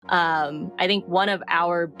I think one of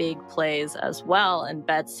our big plays as well and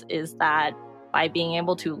bets is that by being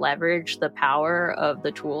able to leverage the power of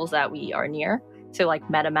the tools that we are near, so like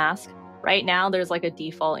MetaMask, right now there's like a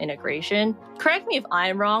default integration. Correct me if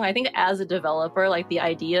I'm wrong. I think as a developer, like the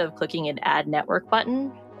idea of clicking an add network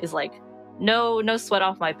button is like, no sweat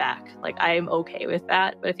off my back. Like I'm okay with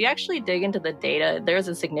that. But if you actually dig into the data, there's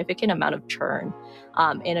a significant amount of churn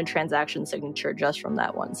in a transaction signature just from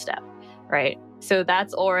that one step, right? So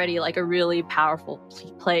that's already like a really powerful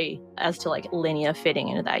play as to like Linea fitting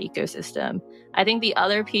into that ecosystem. I think the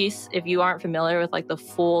other piece, if you aren't familiar with like the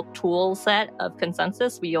full tool set of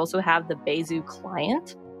Consensus, we also have the Bezu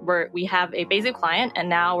client, where we have a Bezu client, and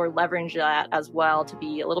now we're leveraging that as well to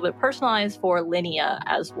be a little bit personalized for Linea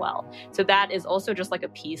as well. So that is also just like a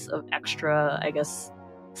piece of extra, I guess,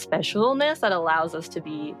 specialness that allows us to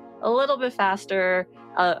be a little bit faster,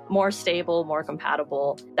 more stable, more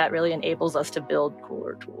compatible. That really enables us to build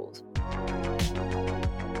cooler tools.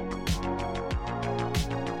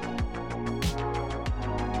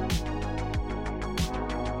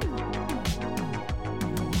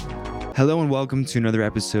 Hello and welcome to another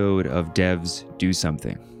episode of Devs Do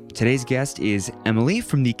Something. Today's guest is Emily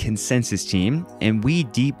from the Consensus team, and we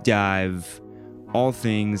deep dive all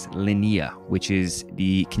things Linea, which is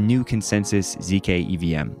the new Consensus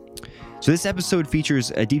zkEVM. So this episode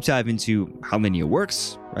features a deep dive into how Linea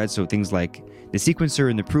works, right? So things like the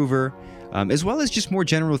sequencer and the prover, as well as just more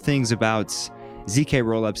general things about zk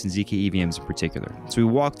rollups and zkEVMs in particular. So we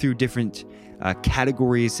walk through different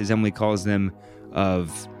categories, as Emily calls them,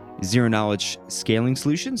 of zero-knowledge scaling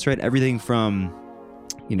solutions, right? Everything from,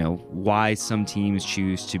 why some teams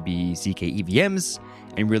choose to be zkEVMs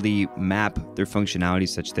and really map their functionality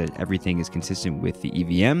such that everything is consistent with the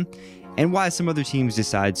EVM, and why some other teams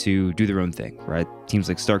decide to do their own thing, right? Teams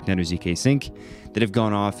like Starknet or zkSync that have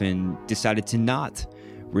gone off and decided to not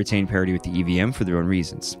retain parity with the EVM for their own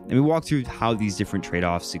reasons. And we walk through how these different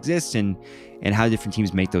trade-offs exist and how different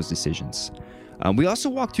teams make those decisions. We also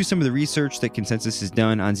walk through some of the research that Consensus has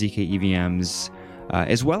done on zkEVMs,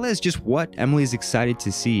 as well as just what Emily is excited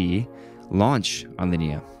to see launch on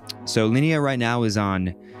Linea. So Linea right now is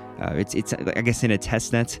on, it's I guess in a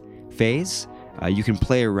testnet phase. You can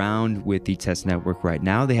play around with the test network right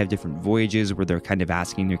now. They have different voyages where they're kind of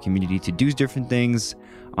asking their community to do different things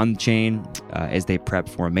on the chain as they prep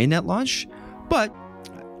for a mainnet launch. But,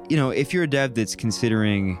 if you're a dev that's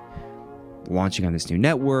considering launching on this new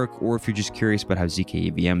network, or if you're just curious about how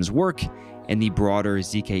zkEVMs work and the broader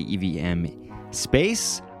zkEVM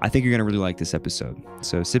space, I think you're going to really like this episode.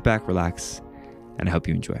 So sit back, relax, and I hope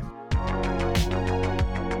you enjoy.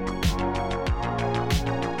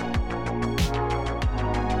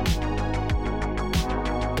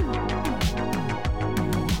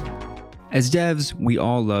 As devs, we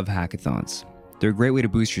all love hackathons. They're a great way to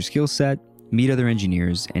boost your skill set, meet other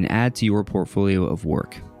engineers, and add to your portfolio of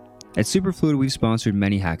work. At Superfluid, we've sponsored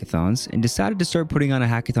many hackathons and decided to start putting on a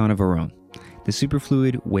hackathon of our own, the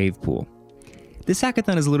Superfluid Wave Pool. This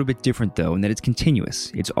hackathon is a little bit different though in that it's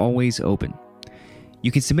continuous. It's always open.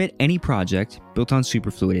 You can submit any project built on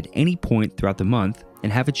Superfluid at any point throughout the month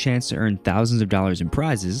and have a chance to earn thousands of dollars in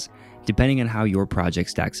prizes depending on how your project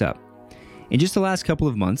stacks up. In just the last couple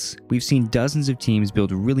of months, we've seen dozens of teams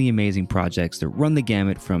build really amazing projects that run the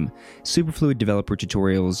gamut from Superfluid developer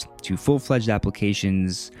tutorials to full-fledged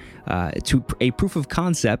applications to a proof of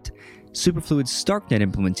concept Superfluid Starknet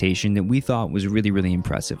implementation that we thought was really, really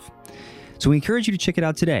impressive. So we encourage you to check it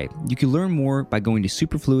out today. You can learn more by going to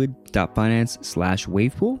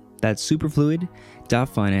superfluid.finance/wavepool. That's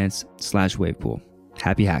superfluid.finance/wavepool.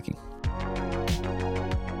 Happy hacking.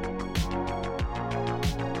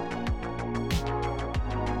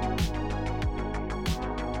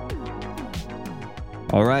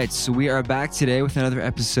 All right, so we are back today with another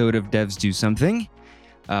episode of Devs Do Something.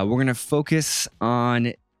 We're going to focus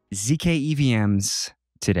on zkEVMs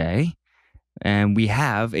today, and we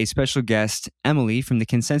have a special guest, Emily, from the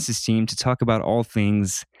Consensus team to talk about all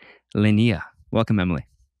things Linea. Welcome, Emily.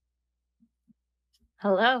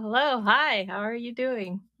 Hello. Hi, how are you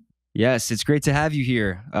doing? Yes, it's great to have you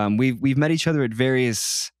here. We've met each other at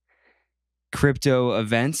various crypto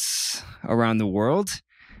events around the world,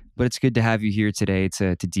 but it's good to have you here today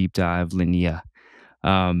to deep dive Linea.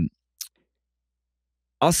 I'll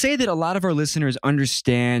say that a lot of our listeners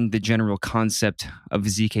understand the general concept of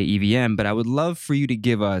zkEVM, but I would love for you to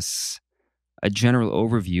give us a general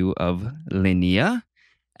overview of Linea,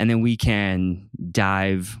 and then we can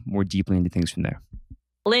dive more deeply into things from there.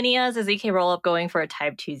 Linea is a ZK rollup going for a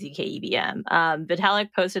type 2 zkEVM. Vitalik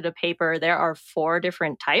posted a paper. There are 4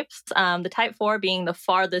 different types. The type 4 being the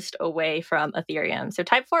farthest away from Ethereum. So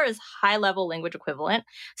type 4 is high-level language equivalent.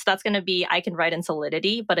 So that's going to be, I can write in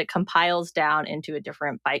Solidity, but it compiles down into a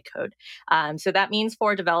different bytecode. So that means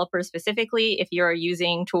for developers specifically, if you're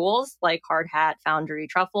using tools like Hardhat, Foundry,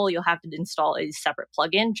 Truffle, you'll have to install a separate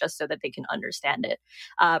plugin just so that they can understand it.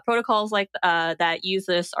 Protocols like that use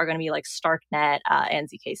this are going to be like StarkNet and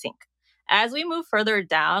zk Sync. As we move further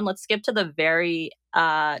down, let's skip to the very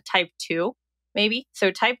type 2, maybe.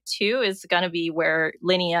 So type 2 is going to be where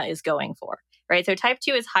Linea is going for, right? So type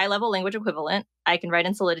 2 is high-level language equivalent. I can write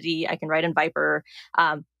in Solidity. I can write in Viper,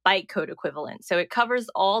 bytecode equivalent. So it covers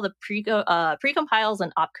all the precompiles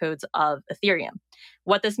and opcodes of Ethereum.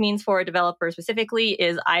 What this means for a developer specifically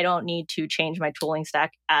is I don't need to change my tooling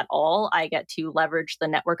stack at all. I get to leverage the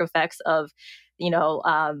network effects of,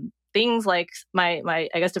 things like my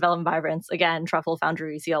I guess development environments, again, Truffle,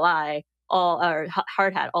 Foundry, CLI, all or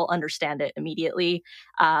Hardhat, all understand it immediately.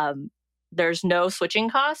 There's no switching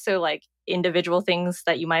costs, so like individual things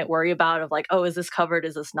that you might worry about of like, oh, is this covered,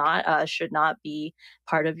 is this not, should not be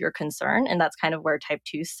part of your concern. And that's kind of where type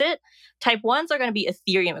 2s sit. Type 1s are going to be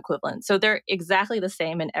Ethereum equivalent. So they're exactly the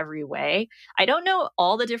same in every way. I don't know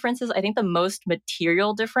all the differences. I think the most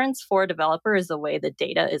material difference for a developer is the way the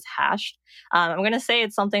data is hashed. I'm going to say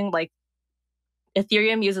it's something like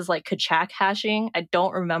Ethereum uses like Kachak hashing. I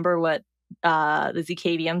don't remember what the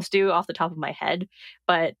zkVMs do off the top of my head,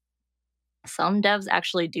 but some devs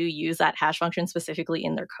actually do use that hash function specifically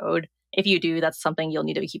in their code. If you do, that's something you'll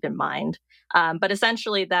need to keep in mind. But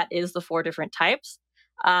essentially, that is the 4 different types.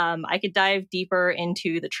 I could dive deeper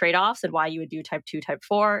into the trade-offs and why you would do type 2, type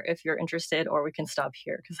 4 if you're interested, or we can stop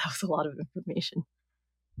here because that was a lot of information.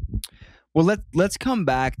 Well, let's come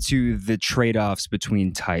back to the trade-offs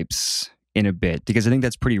between types in a bit, because I think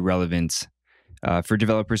that's pretty relevant for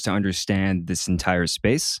developers to understand this entire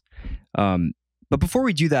space. But before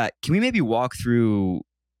we do that, can we maybe walk through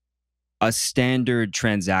a standard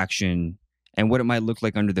transaction and what it might look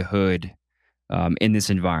like under the hood in this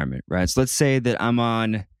environment, right? So let's say that I'm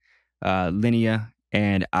on Linea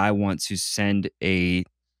and I want to send a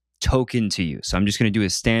token to you. So I'm just going to do a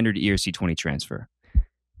standard ERC20 transfer.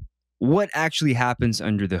 What actually happens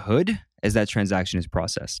under the hood as that transaction is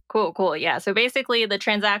processed? Cool. Yeah. So basically the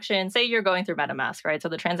transaction, say you're going through MetaMask, right? So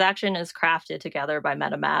the transaction is crafted together by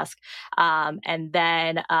MetaMask. And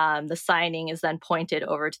then the signing is then pointed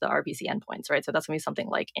over to the RPC endpoints, right? So that's going to be something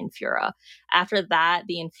like Infura. After that,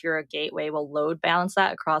 the Infura gateway will load balance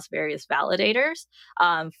that across various validators,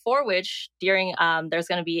 for which during there's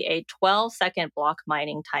going to be a 12-second block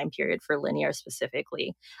mining time period for Linea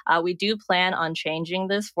specifically. We do plan on changing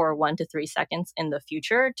this for 1 to 3 seconds in the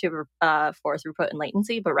future to for throughput and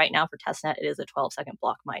latency, but right now for testnet, it is a 12-second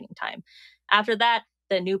block mining time. After that,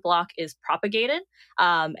 the new block is propagated,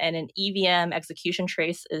 and an EVM execution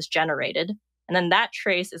trace is generated. And then that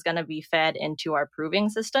trace is going to be fed into our proving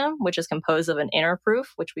system, which is composed of an inner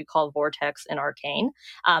proof, which we call Vortex and Arcane,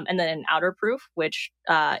 and then an outer proof, which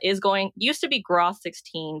used to be Groth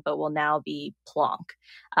 16, but will now be Plonk.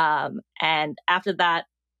 And after that,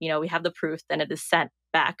 we have the proof, then it is sent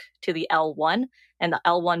back to the L1, and the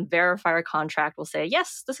L1 verifier contract will say,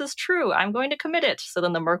 yes, this is true, I'm going to commit it. So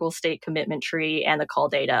then the Merkle state commitment tree and the call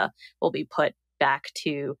data will be put back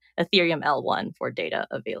to Ethereum L1 for data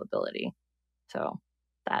availability. So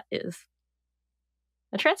that is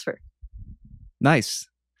a transfer. Nice.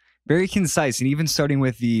 Very concise, and even starting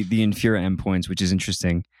with the Infura endpoints, which is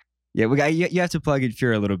interesting. Yeah, you have to plug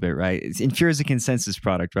Infura a little bit, right? Infura is a consensus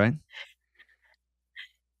product, right?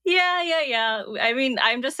 Yeah. I mean,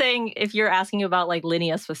 I'm just saying if you're asking about like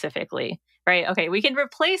Linea specifically, right? Okay, we can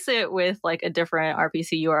replace it with like a different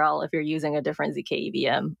RPC URL if you're using a different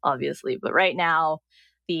zkEVM, obviously. But right now,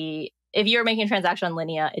 if you're making a transaction on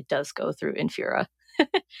Linea, it does go through Infura.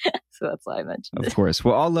 So that's why I mentioned it. Of course.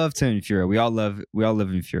 Well, all love to Infura. We all love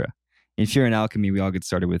Infura. Infura and Alchemy, we all get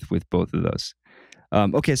started with both of those.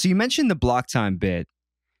 Okay, so you mentioned the block time bit.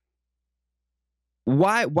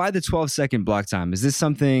 Why the 12-second block time? Is this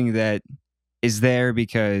something that is there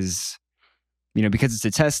because it's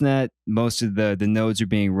a test net, most of the nodes are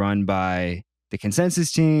being run by the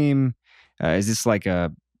consensus team? Is this like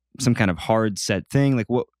some kind of hard set thing? Like,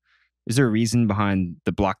 what is there a reason behind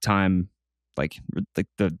the block time, like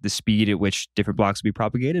the speed at which different blocks will be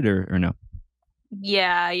propagated, or no?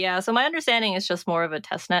 Yeah. So my understanding is just more of a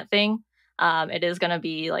testnet thing. It is going to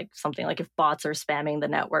be like something like if bots are spamming the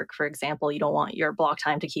network, for example, you don't want your block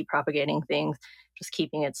time to keep propagating things. Just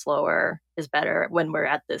keeping it slower is better when we're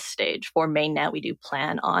at this stage. For mainnet, we do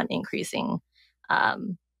plan on increasing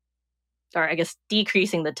or I guess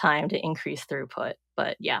decreasing the time to increase throughput.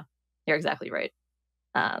 But yeah, you're exactly right.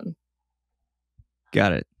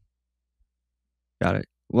 Got it.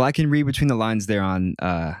 Well, I can read between the lines there on,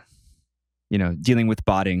 dealing with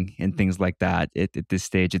botting and things like that at this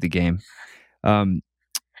stage of the game.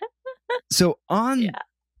 So on Yeah.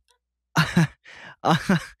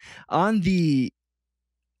 on the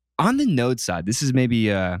node side, this is maybe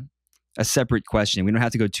a separate question. We don't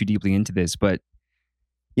have to go too deeply into this, but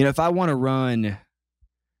if I want to run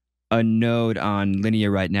a node on Linea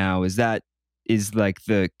right now, is like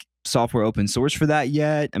the software open source for that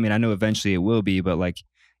yet? I mean, I know eventually it will be, but like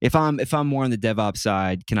if I'm more on the DevOps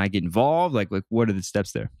side, can I get involved? Like what are the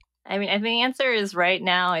steps there? I mean, I think the answer is right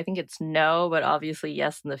now, I think it's no, but obviously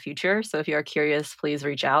yes in the future. So if you are curious, please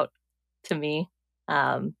reach out to me.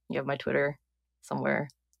 You have my Twitter somewhere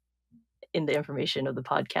in the information of the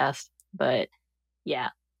podcast. But yeah,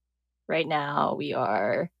 right now we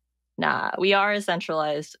are a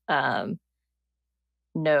centralized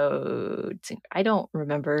node. I don't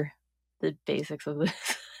remember the basics of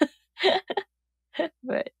this.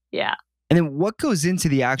 But yeah. And then what goes into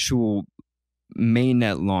the actual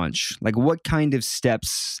mainnet launch? Like what kind of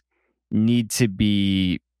steps need to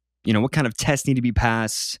be, what kind of tests need to be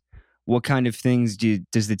passed? What kind of things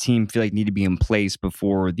does the team feel like need to be in place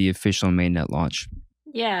before the official mainnet launch?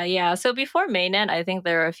 Yeah. So before mainnet, I think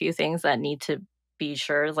there are a few things that need to be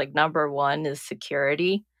sure. Like number one is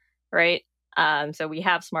security, right? So we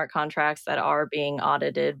have smart contracts that are being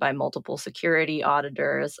audited by multiple security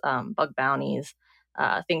auditors, bug bounties,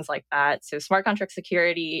 things like that. So smart contract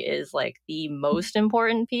security is like the most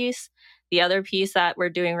important piece. The other piece that we're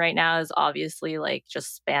doing right now is obviously like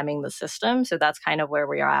just spamming the system. So that's kind of where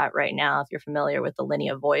we are at right now. If you're familiar with the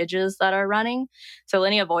Linea voyages that are running. So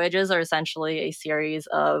Linea voyages are essentially a series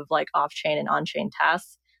of like off-chain and on-chain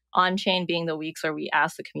tasks. On-chain being the weeks where we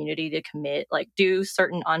ask the community to commit, like do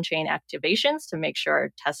certain on-chain activations to make sure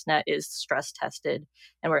our testnet is stress tested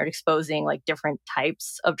and we're exposing like different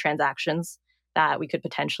types of transactions that we could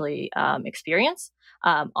potentially experience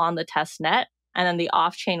on the test net. And then the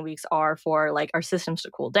off-chain weeks are for like our systems to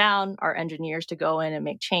cool down, our engineers to go in and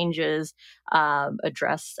make changes,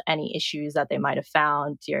 address any issues that they might have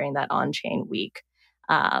found during that on-chain week.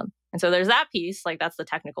 And so there's that piece, like that's the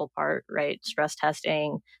technical part, right? Stress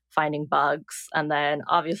testing, finding bugs. And then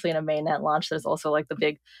obviously in a mainnet launch, there's also like the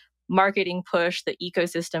big marketing push, the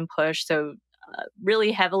ecosystem push. So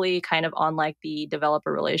really heavily kind of on like the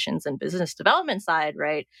developer relations and business development side,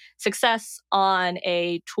 right? Success on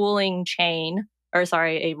a tooling chain, or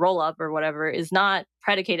sorry, a roll up or whatever is not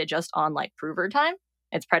predicated just on like prover time.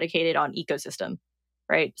 It's predicated on ecosystem,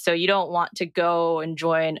 right? So you don't want to go and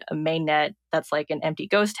join a mainnet that's like an empty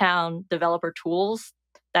ghost town. Developer tools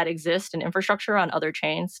that exist in infrastructure on other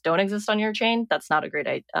chains don't exist on your chain. That's not a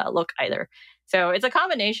great look either. So it's a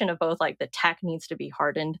combination of both like the tech needs to be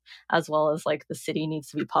hardened as well as like the city needs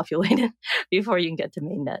to be populated before you can get to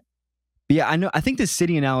mainnet. But yeah, I think the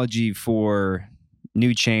city analogy for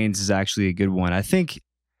new chains is actually a good one. I think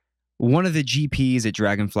one of the GPs at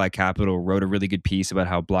Dragonfly Capital wrote a really good piece about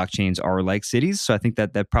how blockchains are like cities. So I think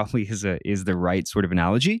that probably is the right sort of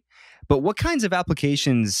analogy. But what kinds of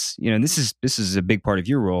applications, and this is a big part of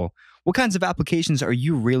your role, what kinds of applications are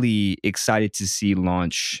you really excited to see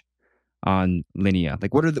launch on Linea?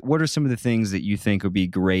 Like what are some of the things that you think would be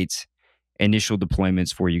great initial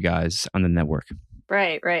deployments for you guys on the network?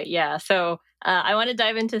 Right. Yeah. So I want to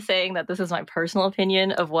dive into saying that this is my personal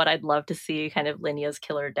opinion of what I'd love to see kind of Linea's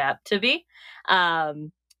killer dApp to be.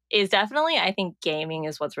 Is definitely, I think gaming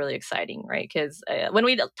is what's really exciting, right? Because when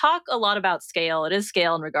we talk a lot about scale, it is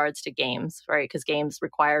scale in regards to games, right? Because games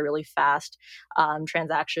require really fast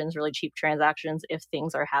transactions, really cheap transactions if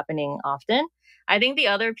things are happening often. I think the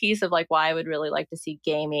other piece of like why I would really like to see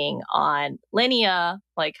gaming on Linea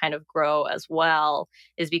like kind of grow as well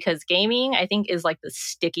is because gaming I think is like the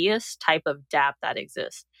stickiest type of dApp that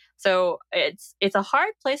exists. So it's a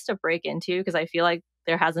hard place to break into because I feel like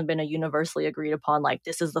there hasn't been a universally agreed upon like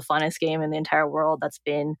this is the funnest game in the entire world that's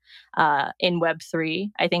been in Web3.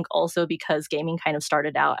 I think also because gaming kind of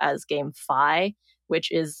started out as GameFi,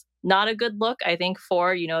 which is not a good look, I think,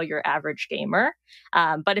 for your average gamer.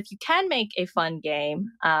 But if you can make a fun game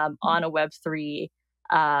on a Web3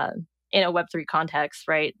 in a Web3 context,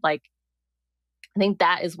 right? Like I think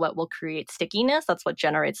that is what will create stickiness. That's what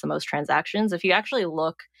generates the most transactions. If you actually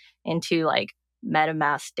look into like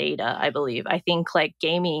MetaMask data, I believe, I think like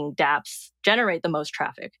gaming dApps generate the most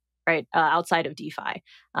traffic, right? Outside of DeFi.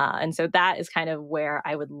 And so that is kind of where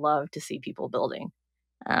I would love to see people building.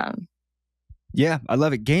 Yeah, I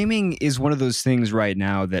love it. Gaming is one of those things right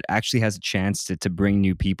now that actually has a chance to bring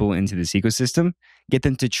new people into this ecosystem, get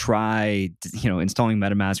them to try, installing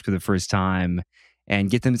MetaMask for the first time, and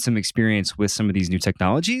get them some experience with some of these new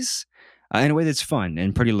technologies in a way that's fun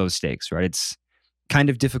and pretty low stakes, right? It's kind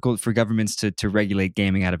of difficult for governments to regulate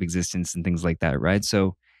gaming out of existence and things like that, right?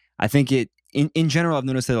 So I think in general, I've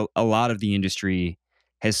noticed that a lot of the industry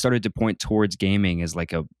has started to point towards gaming as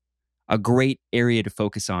like a great area to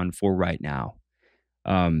focus on for right now.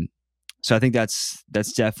 Um, so I think that's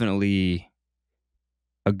definitely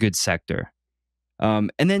a good sector.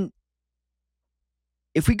 And then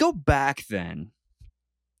if we go back then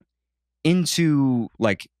into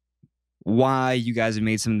like why you guys have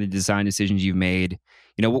made some of the design decisions you've made,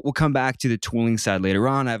 we'll come back to the tooling side later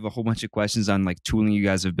on. I have a whole bunch of questions on like tooling you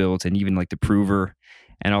guys have built and even like the prover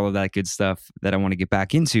and all of that good stuff that I want to get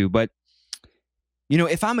back into. But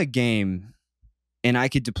if I'm a game and I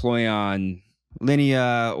could deploy on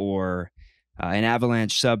Linea or an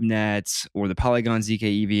Avalanche subnet or the Polygon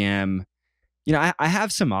zkEVM, I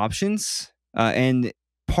have some options. And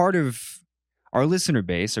part of our listener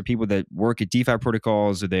base are people that work at DeFi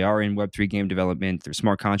protocols or they are in Web3 game development. They're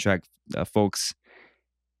smart contract folks.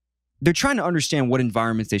 They're trying to understand what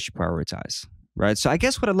environments they should prioritize, right? So I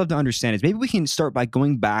guess what I'd love to understand is maybe we can start by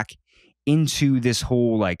going back into this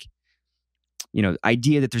whole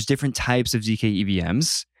idea that there's different types of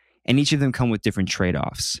zkEVMs and each of them come with different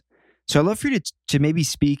trade-offs. So I'd love for you to maybe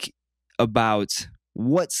speak about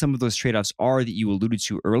what some of those trade-offs are that you alluded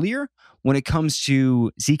to earlier when it comes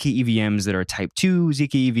to zkEVMs that are type 2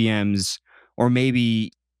 zkEVMs, or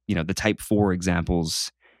maybe, the type 4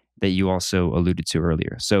 examples that you also alluded to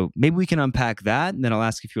earlier. So maybe we can unpack that, and then I'll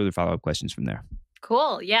ask a few other follow-up questions from there.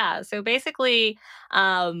 Cool. Yeah. So basically, you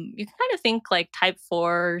can kind of think like type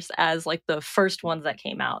 4s as like the first ones that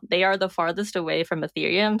came out. They are the farthest away from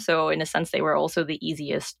Ethereum. So in a sense, they were also the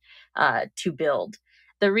easiest to build.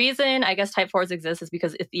 The reason I guess type 4s exist is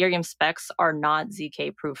because Ethereum specs are not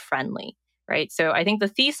ZK proof friendly, right? So I think the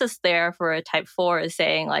thesis there for a type 4 is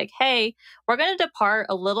saying like, hey, we're going to depart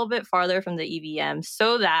a little bit farther from the EVM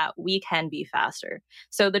so that we can be faster.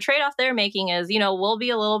 So the trade-off they're making is, we'll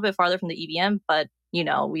be a little bit farther from the EVM, but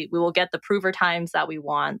we will get the prover times that we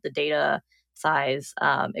want, the data size,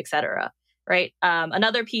 et cetera, right?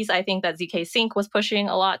 Another piece I think that ZK Sync was pushing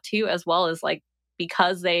a lot too, as well as like,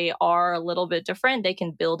 because they are a little bit different, they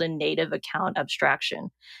can build a native account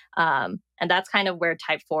abstraction. And that's kind of where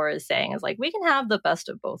type 4 is saying is like, we can have the best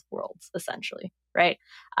of both worlds, essentially, right?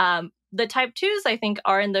 The type 2s, I think,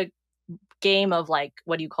 are in the game of like,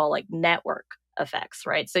 what do you call like network effects,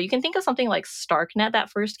 right? So you can think of something like Starknet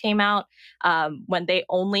that first came out when they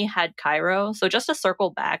only had Cairo. So just to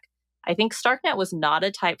circle back, I think Starknet was not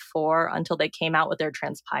a type 4 until they came out with their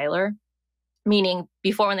transpiler. Meaning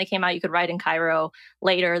before when they came out, you could write in Cairo.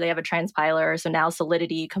 Later, they have a transpiler. So now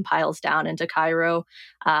Solidity compiles down into Cairo.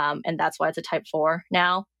 And that's why it's a type 4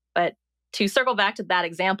 now. But to circle back to that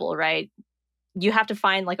example, right? You have to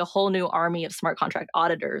find like a whole new army of smart contract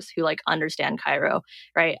auditors who like understand Cairo,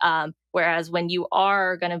 right? Whereas when you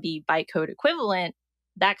are going to be bytecode equivalent,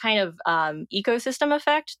 that kind of ecosystem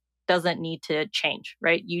effect doesn't need to change,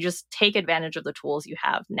 right? You just take advantage of the tools you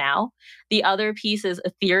have now. The other piece is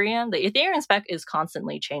Ethereum. The Ethereum spec is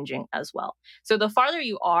constantly changing as well. So the farther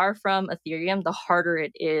you are from Ethereum, the harder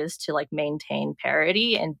it is to like maintain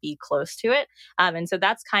parity and be close to it. And so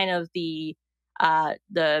that's kind of the I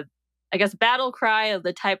guess battle cry of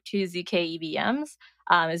the type 2 zkEVMs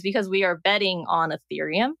is because we are betting on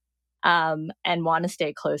Ethereum and want to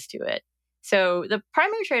stay close to it. So the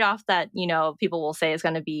primary trade-off that people will say is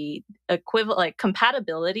going to be equivalent, like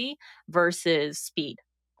compatibility versus speed.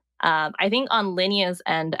 I think on Linea's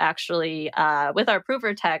end, actually, with our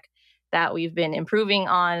prover tech that we've been improving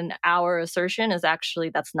on, our assertion is actually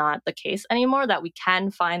that's not the case anymore. That we can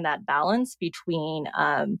find that balance between,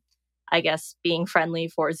 I guess, being friendly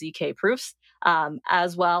for ZK proofs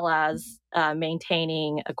as well as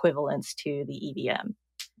maintaining equivalence to the EVM.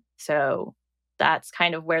 So that's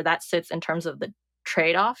kind of where that sits in terms of the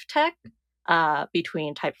trade-off tech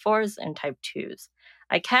between type 4s and type 2s.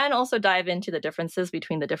 I can also dive into the differences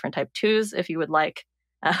between the different type 2s if you would like,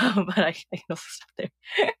 but I can also stop there.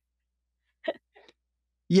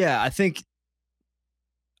 Yeah, I think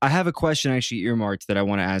I have a question actually earmarked that I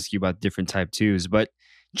want to ask you about different type 2s, but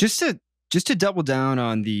just to double down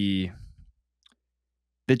on the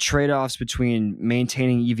trade-offs between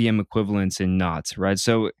maintaining EVM equivalence and not, right?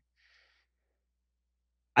 So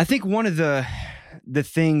I think one of the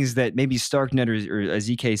things that maybe Starknet or a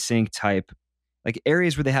ZK Sync type, like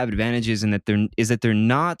areas where they have advantages and that they're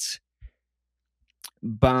not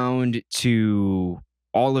bound to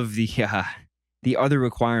all of the the other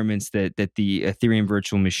requirements that the Ethereum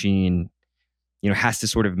virtual machine, has to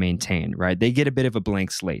sort of maintain, right? They get a bit of a blank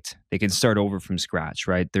slate. They can start over from scratch,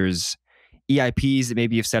 right? There's EIPs that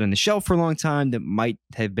maybe have sat on the shelf for a long time that might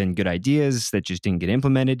have been good ideas that just didn't get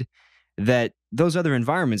implemented, that those other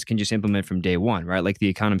environments can just implement from day one, right? Like the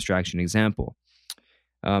account abstraction example.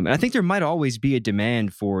 And I think there might always be a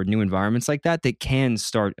demand for new environments like that can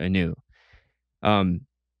start anew. One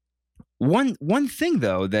thing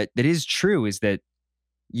though that is true is that,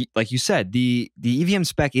 like you said, the EVM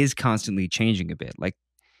spec is constantly changing a bit. Like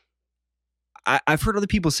I've heard other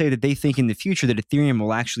people say that they think in the future that Ethereum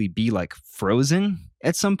will actually be like frozen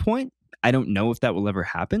at some point. I don't know if that will ever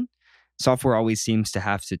happen. Software always seems to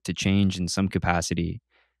have to change in some capacity.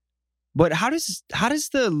 But how does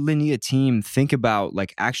the Linea team think about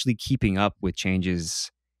like actually keeping up with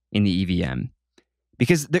changes in the EVM?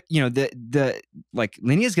 Because the like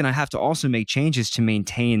Linea is going to have to also make changes to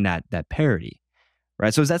maintain that parity,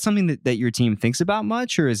 right? So is that something that your team thinks about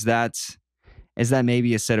much, or is that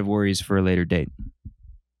maybe a set of worries for a later date?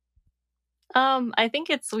 I think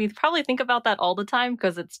we probably think about that all the time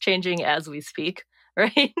because it's changing as we speak,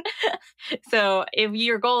 right? So if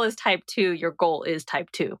your goal is type 2, your goal is type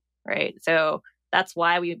 2, right? So that's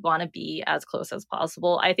why we want to be as close as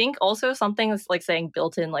possible. I think also something is like saying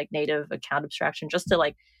built-in like native account abstraction, just to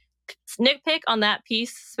like nitpick on that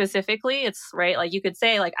piece specifically. It's right, like you could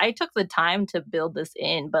say like I took the time to build this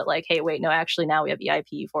in, but like, hey, wait, no, actually now we have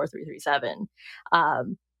EIP 4337.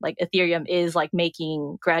 Like Ethereum is like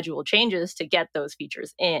making gradual changes to get those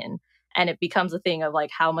features in, and it becomes a thing of like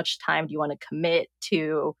how much time do you want to commit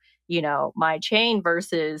to my chain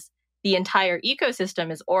versus the entire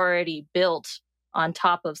ecosystem is already built on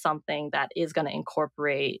top of something that is going to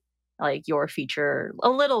incorporate like your feature a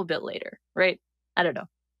little bit later, right? I don't know.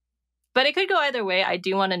 But it could go either way. I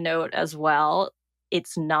do want to note as well,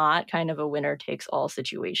 it's not kind of a winner takes all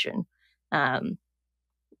situation.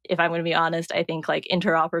 If I'm going to be honest, I think like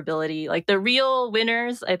interoperability, like the real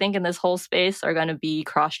winners, I think in this whole space are going to be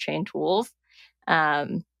cross-chain tools.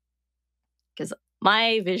 Because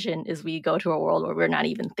my vision is we go to a world where we're not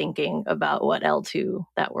even thinking about what L2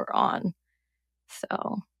 that we're on.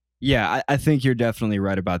 So yeah, I think you're definitely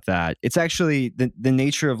right about that. It's actually the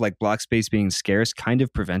nature of like block space being scarce kind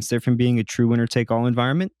of prevents there from being a true winner take all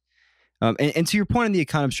environment. And to your point on the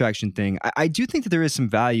account abstraction thing, I do think that there is some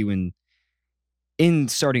value in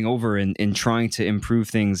starting over and trying to improve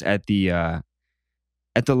things at the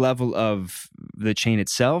level of the chain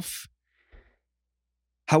itself.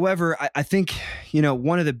 However, I think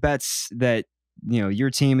one of the bets that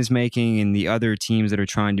your team is making and the other teams that are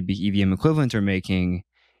trying to be EVM equivalent are making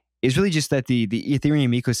is really just that the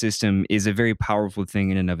Ethereum ecosystem is a very powerful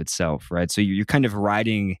thing in and of itself, right? So you're kind of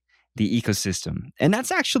riding the ecosystem, and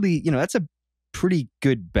that's actually that's a pretty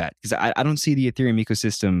good bet because I don't see the Ethereum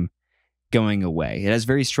ecosystem going away. It has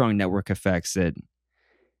very strong network effects that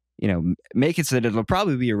make it so that it'll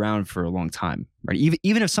probably be around for a long time, right?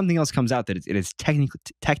 Even if something else comes out that it is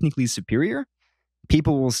technically superior,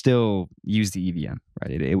 people will still use the EVM,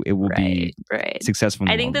 right? It will be successful.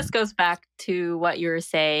 I think this goes back to what you were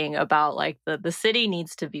saying about like the city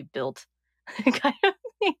needs to be built. Kind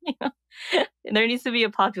of, there needs to be a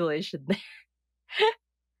population there.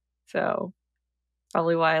 So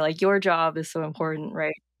probably why like your job is so important,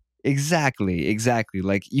 right? Exactly.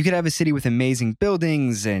 Like you could have a city with amazing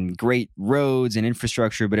buildings and great roads and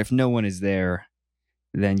infrastructure, but if no one is there,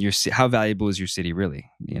 then how valuable is your city really?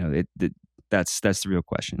 That's the real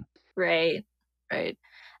question. Right.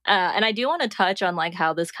 And I do want to touch on like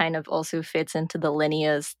how this kind of also fits into the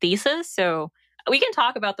Linea's thesis. So we can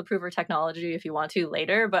talk about the prover technology if you want to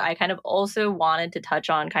later, but I kind of also wanted to touch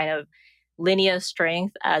on kind of Linea's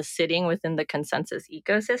strength as sitting within the consensus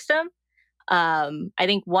ecosystem. I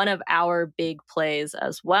think one of our big plays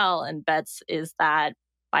as well and bets is that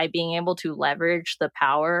by being able to leverage the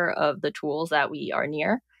power of the tools that we are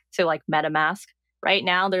near, so like MetaMask, right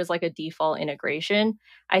now there's like a default integration.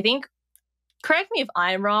 I think, correct me if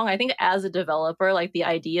I'm wrong, I think as a developer, like the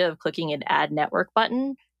idea of clicking an add network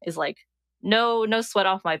button is like, no sweat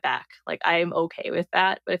off my back. Like I'm okay with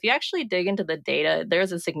that. But if you actually dig into the data,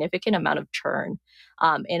 there's a significant amount of churn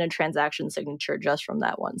in a transaction signature just from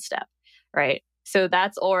that one step, right? So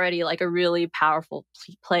that's already like a really powerful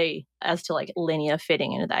play as to like Linea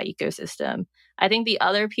fitting into that ecosystem. I think the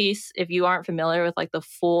other piece, if you aren't familiar with like the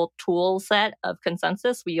full tool set of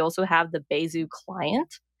consensus, we also have the Bezu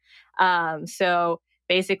client. So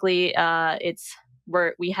basically,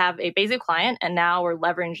 we have a Bezu client, and now we're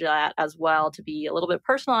leveraging that as well to be a little bit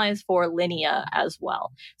personalized for Linea as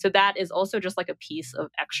well. So that is also just like a piece of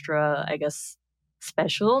extra, I guess,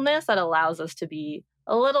 specialness that allows us to be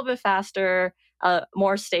a little bit faster,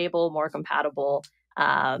 more stable, more compatible,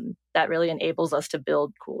 that really enables us to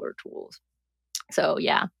build cooler tools. So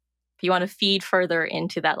yeah, if you want to feed further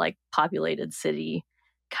into that like populated city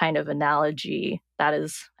kind of analogy, that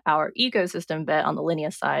is our ecosystem bet on the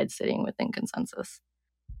Linea side sitting within consensus.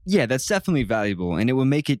 Yeah, that's definitely valuable, and it will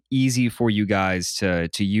make it easy for you guys to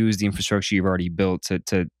use the infrastructure you've already built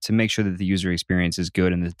to make sure that the user experience is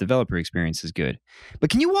good and the developer experience is good. But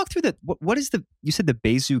can you walk through that? What is the you said the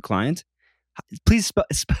Besu client? Please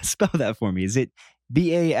spell that for me. Is it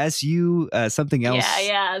BASU something else?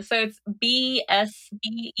 Yeah. So it's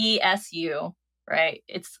BESU, right?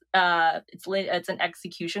 It's an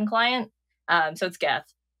execution client. So it's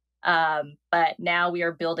Geth. But now we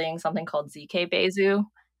are building something called zkBesu,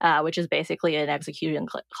 which is basically an execution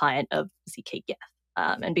client of zkGeth.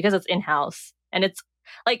 And because it's in-house and it's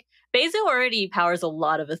like Besu already powers a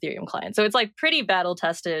lot of Ethereum clients. So it's like pretty battle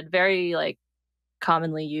tested, very like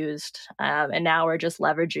commonly used. And now we're just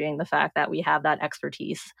leveraging the fact that we have that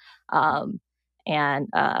expertise and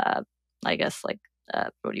I guess like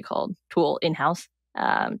what do you call it? Tool in-house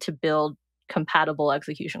to build compatible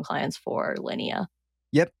execution clients for Linea.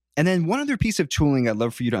 Yep. And then one other piece of tooling I'd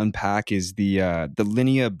love for you to unpack is the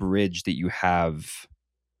Linea bridge that you have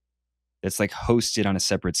that's like hosted on a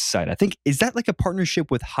separate site. I think, is that like a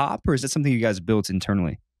partnership with Hop, or is that something you guys built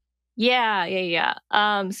internally? Yeah.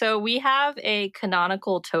 So we have a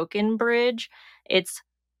canonical token bridge. It's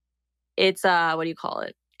what do you call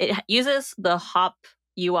it? It uses the Hop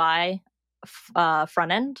UI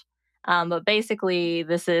front end. But basically,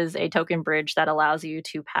 this is a token bridge that allows you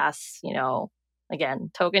to pass, again,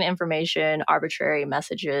 token information, arbitrary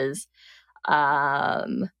messages,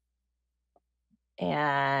 and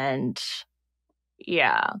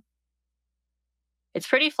yeah, it's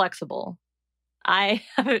pretty flexible. I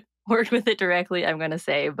haven't worked with it directly, I'm going to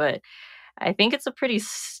say, but I think it's a pretty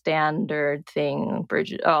standard thing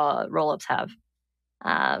bridge rollups have.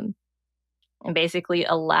 And basically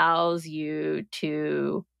allows you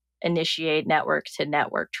to initiate network to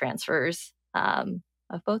network transfers of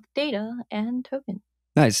both data and token.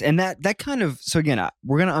 Nice. And that kind of, so again,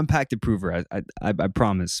 we're going to unpack the prover, I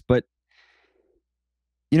promise. But,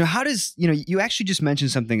 how does, you actually just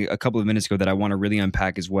mentioned something a couple of minutes ago that I want to really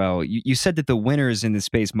unpack as well. You said that the winners in this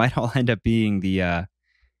space might all end up being the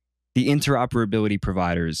interoperability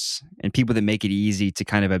providers and people that make it easy to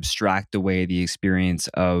kind of abstract away the experience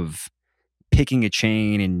of picking a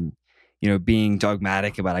chain and, being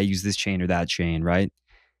dogmatic about I use this chain or that chain, right?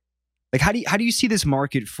 Like how do you see this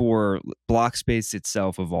market for block space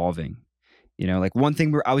itself evolving? Like one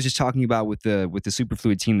thing I was just talking about with the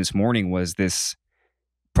Superfluid team this morning was this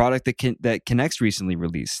product that Connects recently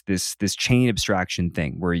released, this chain abstraction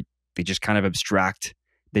thing where they just kind of abstract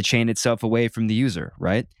the chain itself away from the user,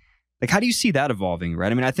 right? Like how do you see that evolving,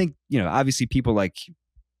 right? I mean, I think, obviously people like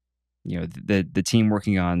the team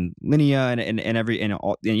working on Linea and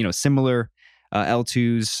all, similar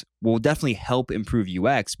L2s will definitely help improve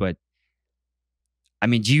UX. But I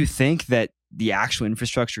mean, do you think that the actual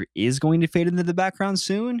infrastructure is going to fade into the background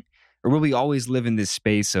soon, or will we always live in this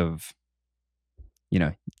space of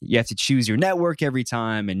you have to choose your network every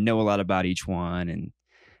time and know a lot about each one and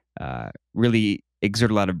really exert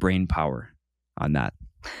a lot of brain power on that?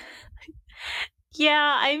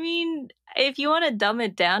 Yeah, I mean, if you want to dumb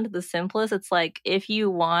it down to the simplest, it's like if you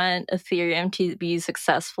want Ethereum to be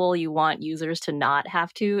successful, you want users to not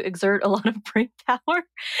have to exert a lot of brain power.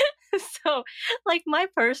 So, like, my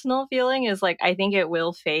personal feeling is like, I think it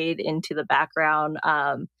will fade into the background.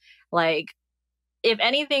 Like, if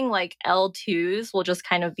anything, like L2s will just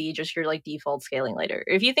kind of be just your like default scaling layer.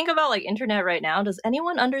 If you think about like internet right now, does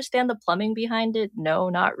anyone understand the plumbing behind it? No,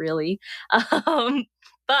 not really.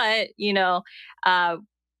 But I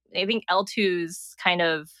think L2s kind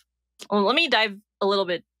of. Well, let me dive a little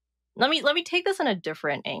bit. Let me take this in a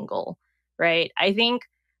different angle, right? I think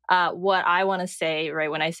what I want to say,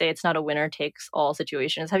 right, when I say it's not a winner takes all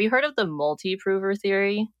situation, is have you heard of the multi-prover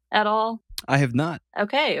theory at all? I have not.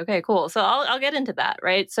 Okay, cool. So I'll get into that,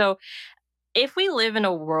 right? So if we live in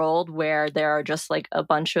a world where there are just like a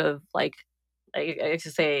bunch of like I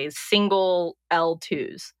should say single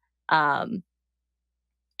L2s,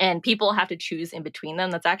 and people have to choose in between them,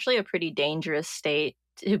 that's actually a pretty dangerous state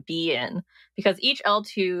to be in because each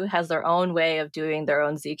L2 has their own way of doing their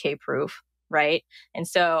own ZK proof, right? And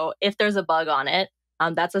so if there's a bug on it,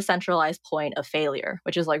 that's a centralized point of failure,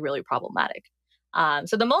 which is like really problematic.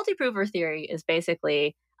 So the multi-prover theory is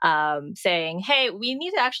basically saying, hey, we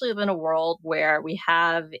need to actually live in a world where we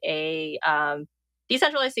have a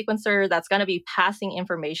decentralized sequencer that's going to be passing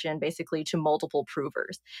information basically to multiple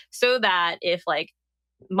provers so that if like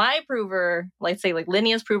my prover, let's say like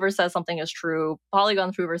Linea's prover says something is true,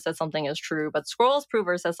 Polygon's prover says something is true, but Scroll's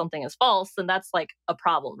prover says something is false, then that's like a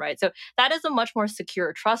problem, right? So that is a much more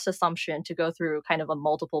secure trust assumption to go through kind of a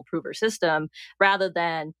multiple prover system rather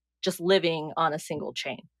than just living on a single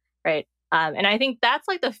chain, right? And I think that's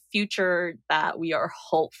like the future that we are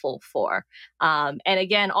hopeful for. And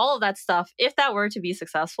again, all of that stuff, if that were to be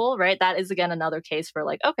successful, right, that is again another case for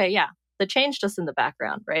like, okay, yeah, the chain's just in the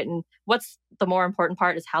background, right? And what's the more important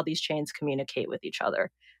part is how these chains communicate with each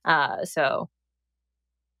other. So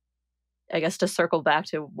I guess to circle back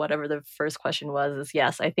to whatever the first question was, is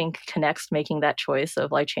yes, I think Connext making that choice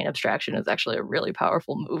of like chain abstraction is actually a really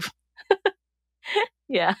powerful move.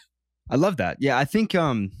 Yeah. I love that. Yeah, I think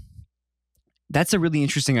that's a really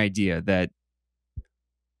interesting idea that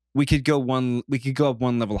we could go up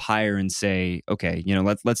one level higher and say, okay,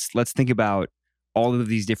 let's think about all of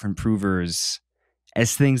these different provers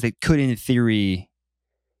as things that could, in theory,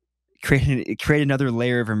 create another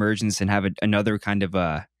layer of emergence and have another kind of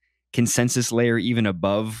a consensus layer even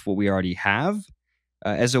above what we already have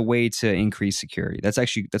as a way to increase security.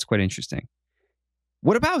 That's quite interesting.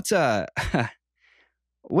 What about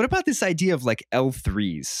what about this idea of like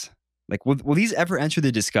L3s? Like, will these ever enter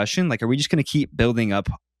the discussion? Like, are we just going to keep building up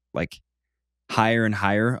like higher and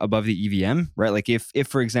higher above the EVM, right? Like, if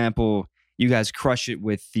for example you guys crush it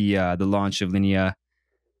with the launch of Linea,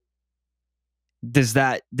 does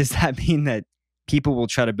that mean that people will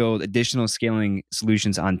try to build additional scaling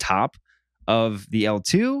solutions on top of the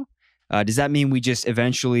L2? Does that mean we just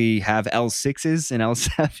eventually have L6s and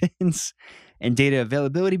L7s and data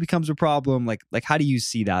availability becomes a problem? Like how do you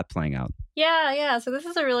see that playing out? Yeah. So this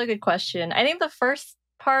is a really good question. I think the first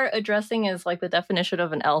part addressing is like the definition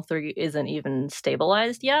of an L3 isn't even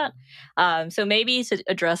stabilized yet. So maybe to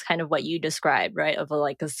address kind of what you described, right, of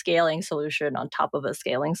like a scaling solution on top of a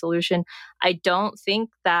scaling solution, I don't think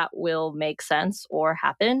that will make sense or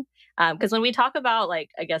happen. Because when we talk about like,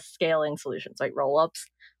 I guess, scaling solutions like rollups,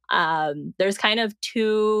 there's kind of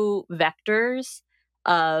two vectors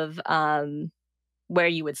of where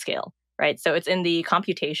you would scale, right? So it's in the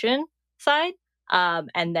computation side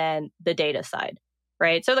and then the data side,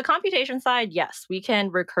 right? So the computation side, yes, we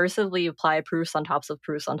can recursively apply proofs on tops of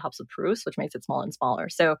proofs on tops of proofs, which makes it smaller and smaller.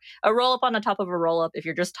 So a roll up on the top of a roll up, if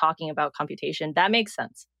you're just talking about computation, that makes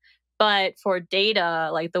sense. But for data,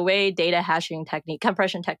 like the way data hashing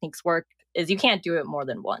compression techniques work is you can't do it more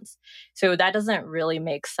than once. So that doesn't really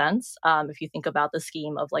make sense if you think about the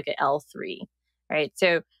scheme of like an L3, right?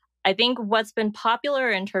 So I think what's been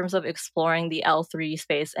popular in terms of exploring the L3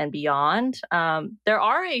 space and beyond, there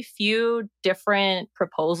are a few different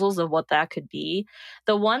proposals of what that could be.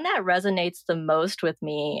 The one that resonates the most with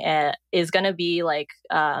me is going to be like,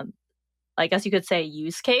 I guess you could say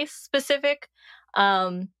use case specific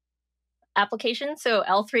application. So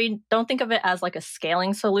L3, don't think of it as like a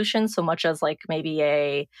scaling solution so much as like maybe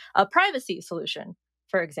a privacy solution,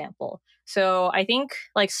 for example. So I think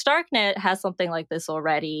like StarkNet has something like this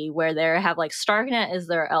already where they have like StarkNet is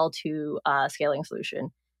their L2 scaling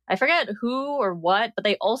solution. I forget who or what, but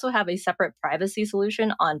they also have a separate privacy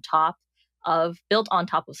solution built on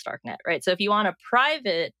top of StarkNet, right? So if you want a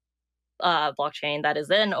private blockchain that is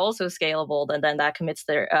then also scalable, then that commits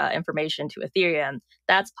their information to Ethereum.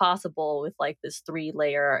 That's possible with like this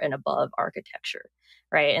 3-layer and above architecture,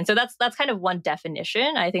 right? And so that's kind of one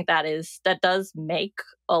definition. I think that does make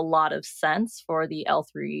a lot of sense for the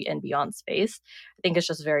L3 and beyond space. I think it's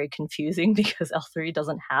just very confusing because L3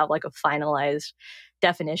 doesn't have like a finalized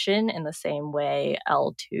definition in the same way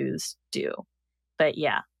L2s do. But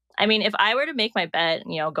yeah. I mean, if I were to make my bet,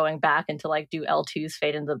 going back into like, do L2s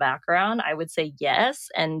fade into the background? I would say yes.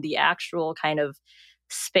 And the actual kind of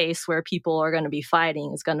space where people are going to be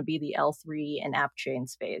fighting is going to be the L3 and app chain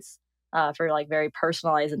space for like very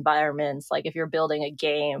personalized environments. Like if you're building a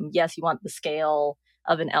game, yes, you want the scale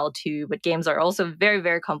of an L2, but games are also very,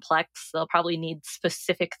 very complex. They'll probably need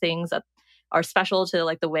specific things that are special to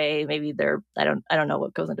like the way maybe I don't know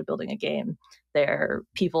what goes into building a game. Their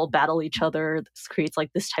people battle each other. This creates like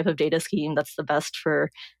this type of data scheme that's the best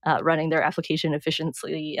for running their application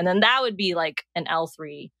efficiently. And then that would be like an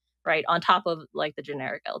L3, right, on top of like the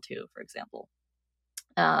generic L2, for example.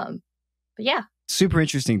 But yeah. Super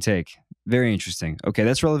interesting take. Very interesting. Okay,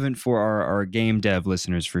 that's relevant for our game dev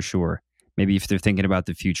listeners for sure. Maybe if they're thinking about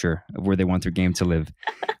the future of where they want their game to live.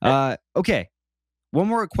 Okay. One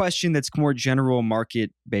more question that's more general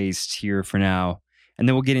market-based here for now, and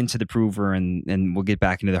then we'll get into the prover and we'll get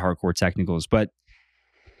back into the hardcore technicals. But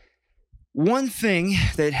one thing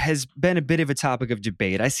that has been a bit of a topic of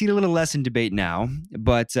debate, I see it a little less in debate now,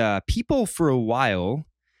 but people for a while,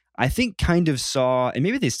 I think kind of saw, and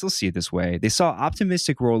maybe they still see it this way, they saw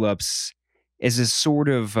optimistic rollups as a sort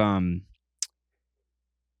of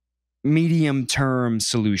medium-term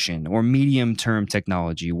solution or medium-term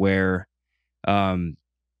technology where,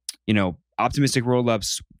 optimistic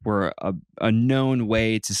rollups were a known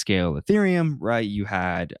way to scale Ethereum, right? You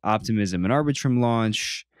had Optimism and Arbitrum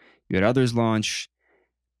launch, you had others launch,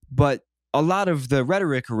 but a lot of the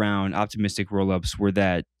rhetoric around optimistic rollups were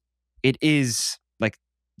that it is like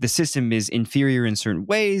the system is inferior in certain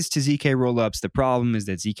ways to zk rollups. The problem is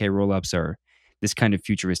that zk rollups are this kind of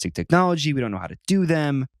futuristic technology. We don't know how to do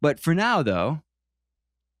them. But for now, though,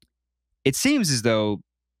 it seems as though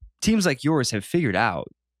teams like yours have figured out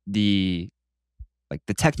the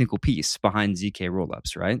technical piece behind zk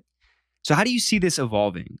rollups, right? So how do you see this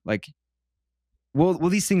evolving? Like, will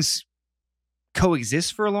these things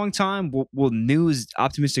coexist for a long time? Will new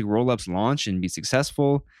optimistic rollups launch and be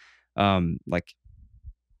successful? How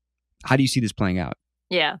do you see this playing out?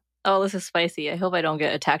 Yeah. Oh, this is spicy. I hope I don't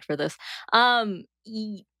get attacked for this. I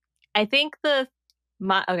think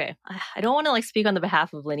okay, I don't want to speak on the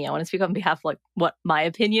behalf of Linea. I want to speak on behalf of what my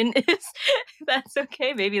opinion is. That's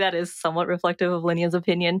okay. Maybe that is somewhat reflective of Linea's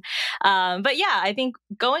opinion. But yeah, I think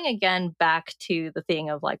going again back to the thing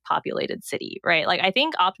of populated city, right? I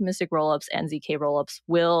think optimistic rollups and zk rollups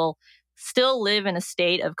will still live in a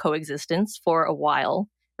state of coexistence for a while,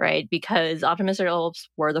 right? Because optimistic rollups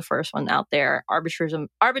were the first one out there.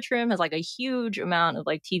 Arbitrum has a huge amount of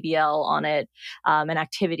TVL on it and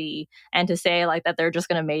activity. And to say that they're just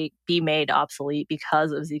going to be made obsolete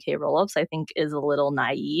because of zk rollups, I think is a little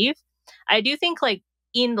naive. I do think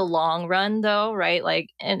in the long run though, right?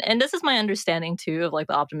 And this is my understanding too of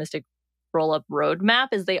the optimistic rollup roadmap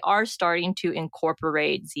is they are starting to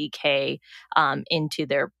incorporate zk into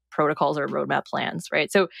their protocols or roadmap plans,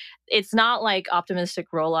 right? So it's not like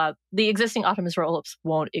the existing optimistic rollups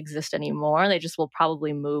won't exist anymore. They just will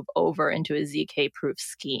probably move over into a zk proof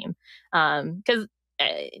scheme. Because,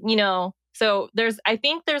 so I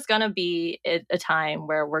think there's going to be a time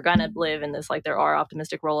where we're going to live in this, there are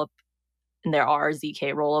optimistic rollup and there are zk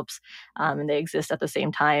rollups and they exist at the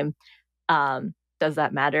same time. Does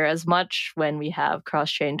that matter as much when we have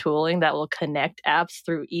cross-chain tooling that will connect apps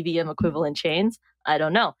through EVM equivalent chains? I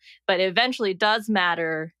don't know. But it eventually does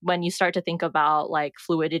matter when you start to think about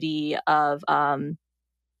fluidity of,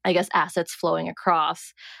 assets flowing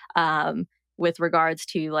across with regards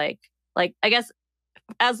to I guess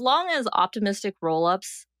as long as optimistic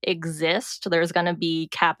rollups exist, there's going to be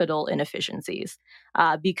capital inefficiencies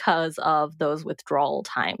because of those withdrawal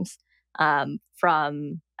times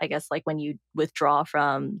from, when you withdraw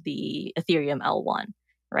from the Ethereum L1,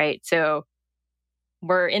 right? So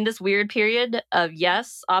we're in this weird period of,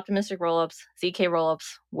 yes, optimistic rollups, zk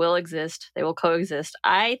rollups will exist. They will coexist.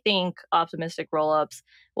 I think optimistic rollups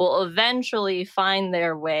will eventually find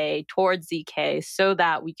their way towards zk so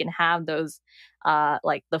that we can have those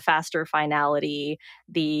the faster finality,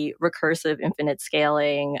 the recursive infinite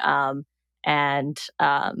scaling, and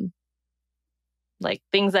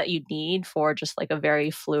things that you need for just a very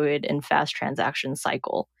fluid and fast transaction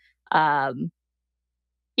cycle.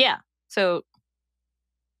 Yeah. So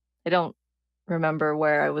I don't remember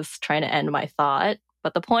where I was trying to end my thought,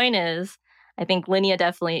 but the point is, I think Linea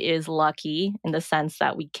definitely is lucky in the sense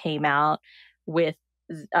that we came out with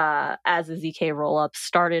as a zk rollup,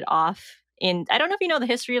 started off in, I don't know if you know the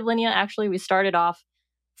history of Linea. Actually, we started off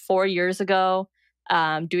 4 years ago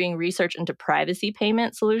doing research into privacy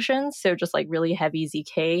payment solutions. So just really heavy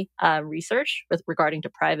zk research regarding to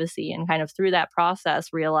privacy, and kind of through that process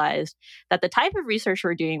realized that the type of research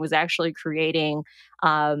we're doing was actually creating,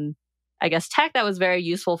 tech that was very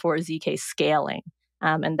useful for zk scaling.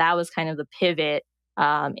 And that was kind of the pivot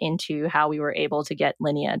into how we were able to get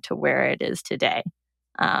Linea to where it is today.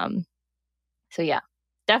 So yeah,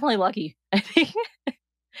 definitely lucky, I think,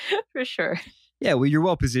 for sure. Yeah, well, you're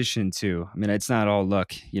well positioned too. I mean, it's not all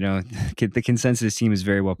luck. The consensus team is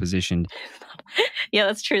very well positioned. Yeah,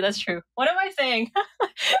 that's true. That's true. What am I saying?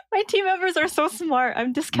 My team members are so smart.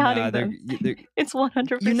 I'm discounting them. It's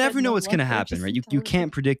 100%. You never know what's going to happen, right? You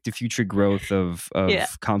can't predict the future growth of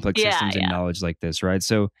complex systems and knowledge like this, right?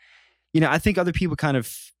 So, I think other people kind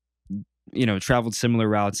of, traveled similar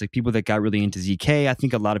routes. Like people that got really into zk, I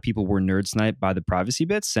think a lot of people were nerd sniped by the privacy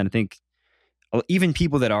bits, and I think even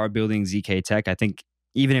people that are building zk tech, I think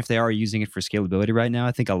even if they are using it for scalability right now,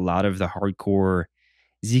 I think a lot of the hardcore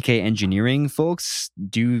zk engineering folks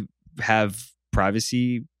do have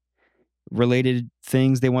privacy related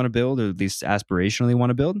things they want to build, or at least aspirationally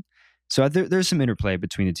want to build. So there's some interplay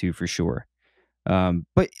between the two for sure.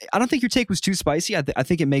 But I don't think your take was too spicy. I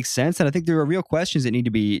think it makes sense, and I think there are real questions that need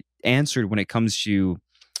to be answered when it comes to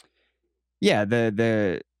Yeah,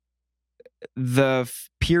 the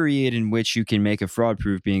period in which you can make a fraud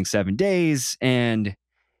proof being 7 days, and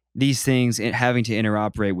these things having to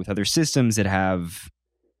interoperate with other systems that have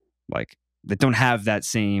like that don't have that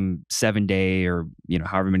same 7 day or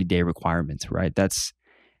however many day requirement, right?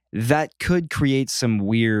 That could create some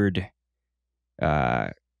weird uh,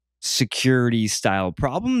 security style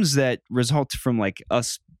problems that result from like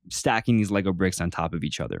us stacking these Lego bricks on top of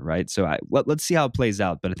each other, right? So let's see how it plays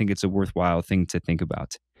out, but I think it's a worthwhile thing to think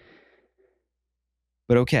about.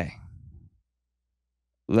 But okay,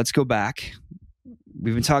 let's go back.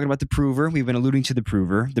 We've been talking about the prover. We've been alluding to the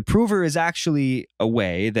prover. The prover is actually a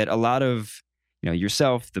way that a lot of,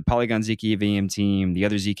 yourself, the Polygon zkEVM team, the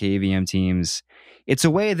other zkEVM teams, it's a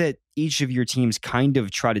way that each of your teams kind of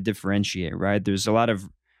try to differentiate, right? There's a lot of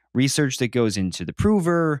research that goes into the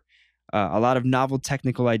prover, a lot of novel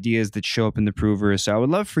technical ideas that show up in the prover. So I would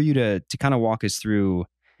love for you to kind of walk us through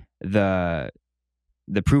the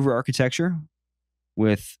prover architecture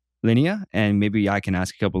with Linea, and maybe I can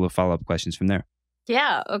ask a couple of follow-up questions from there.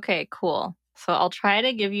 Yeah, okay, cool. So I'll try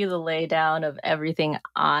to give you the laydown of everything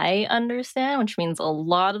I understand, which means a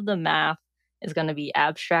lot of the math is going to be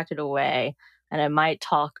abstracted away, and I might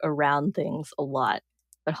talk around things a lot,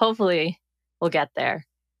 but hopefully we'll get there.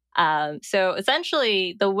 So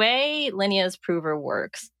essentially, the way Linea's prover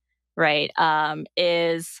works, right,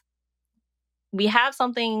 is we have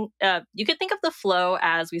something, you could think of the flow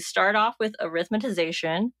as we start off with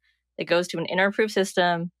arithmetization that goes to an inner proof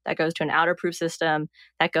system, that goes to an outer proof system,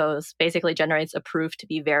 that basically generates a proof to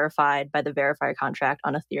be verified by the verifier contract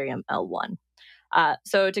on Ethereum L1.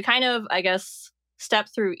 So to kind of, I guess, step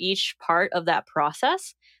through each part of that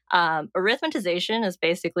process, arithmetization is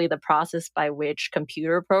basically the process by which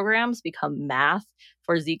computer programs become math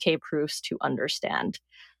for ZK proofs to understand.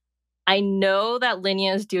 I know that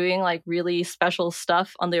Linea is doing like really special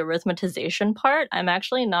stuff on the arithmetization part. I'm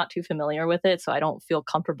actually not too familiar with it, so I don't feel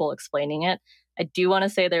comfortable explaining it. I do want to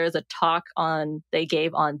say there is a talk they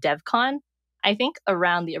gave on DevCon, I think,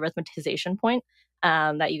 around the arithmetization point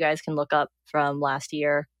that you guys can look up from last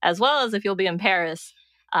year, as well as if you'll be in Paris,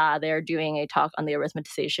 they're doing a talk on the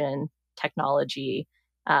arithmetization technology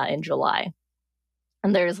in July.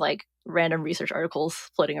 And there's like random research articles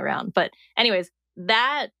floating around. But anyways,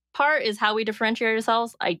 that part is how we differentiate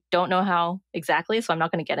ourselves. I don't know how exactly, so I'm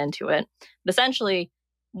not going to get into it. But essentially,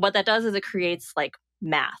 what that does is it creates like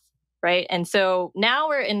math, right? And so now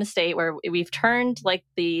we're in the state where we've turned like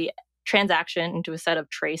the transaction into a set of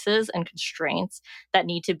traces and constraints that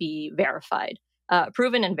need to be verified,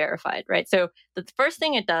 proven and verified, right? So the first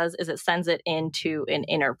thing it does is it sends it into an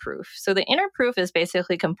inner proof. So the inner proof is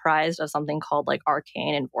basically comprised of something called like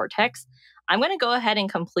arcane and vortex. I'm going to go ahead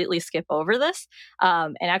and completely skip over this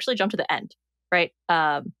and actually jump to the end, right?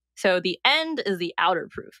 So the end is the outer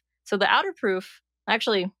proof. So the outer proof,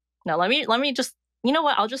 actually, no, let me just, you know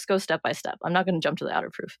what? I'll just go step by step. I'm not going to jump to the outer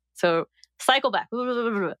proof. So cycle back.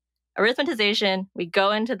 Arithmetization, we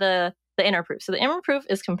go into the inner proof. So the inner proof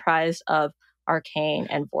is comprised of arcane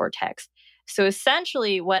and vortex. So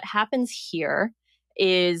essentially what happens here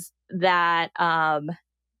is that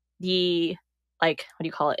the, like, what do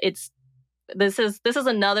you call it? This is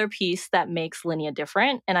another piece that makes Linea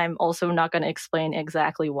different, and I'm also not going to explain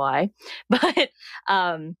exactly why. But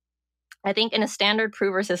I think in a standard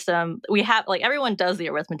prover system, we have like everyone does the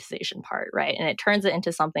arithmetization part, right? And it turns it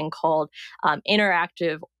into something called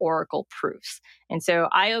interactive oracle proofs. And so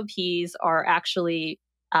IOPs are actually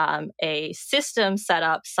a system set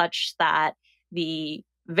up such that the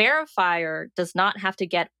verifier does not have to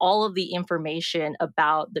get all of the information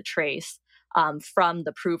about the trace from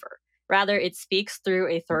the prover. Rather, it speaks through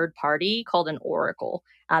a third party called an oracle,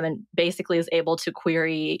 and basically is able to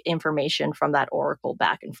query information from that oracle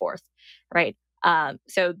back and forth, right?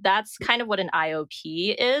 So that's kind of what an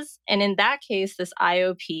IOP is. And in that case, this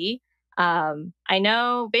IOP, I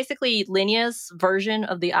know basically Linea's version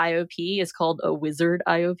of the IOP is called a wizard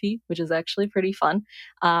IOP, which is actually pretty fun.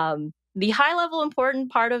 The high level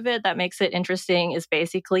important part of it that makes it interesting is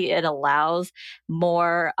basically it allows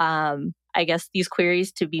more, I guess, these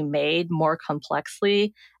queries to be made more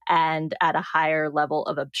complexly and at a higher level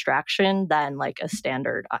of abstraction than like a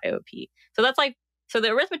standard IOP. So that's like, so the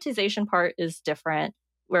arithmetization part is different.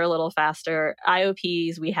 We're a little faster.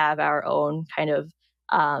 IOPs, we have our own kind of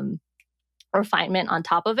refinement on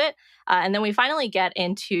top of it. And then we finally get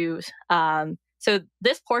into, so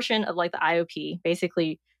this portion of like the IOP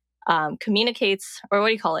basically communicates, or what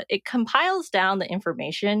do you call it? It compiles down the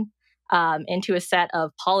information into a set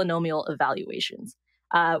of polynomial evaluations.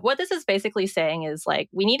 What this is basically saying is like,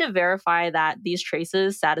 we need to verify that these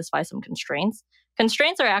traces satisfy some constraints.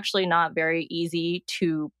 Constraints are actually not very easy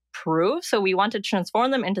to prove. So we want to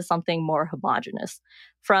transform them into something more homogeneous.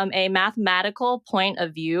 From a mathematical point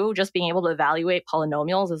of view, just being able to evaluate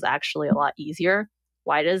polynomials is actually a lot easier.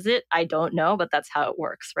 Why does it? I don't know, but that's how it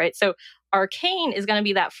works, right? So Arcane is going to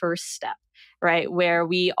be that first step, right? Where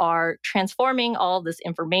we are transforming all of this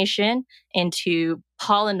information into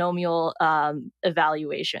polynomial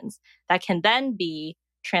evaluations that can then be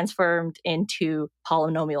transformed into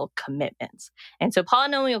polynomial commitments. And so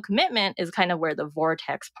polynomial commitment is kind of where the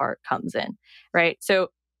vortex part comes in, right? So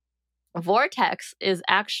vortex is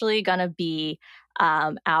actually going to be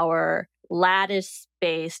our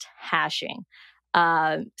lattice-based hashing.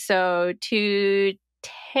 So to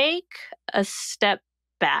take a step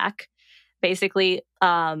back, basically,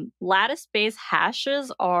 lattice-based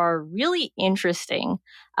hashes are really interesting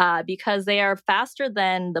because they are faster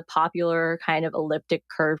than the popular kind of elliptic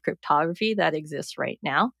curve cryptography that exists right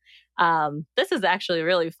now. This is actually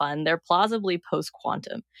really fun. They're plausibly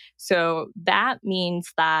post-quantum. So that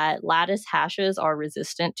means that lattice hashes are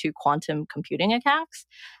resistant to quantum computing attacks.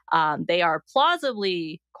 They are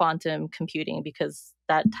plausibly quantum computing because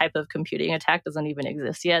that type of computing attack doesn't even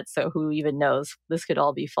exist yet. So who even knows? This could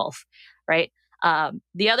all be false, right?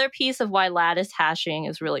 The other piece of why lattice hashing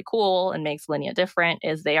is really cool and makes Linea different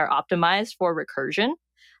is they are optimized for recursion.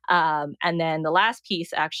 And then the last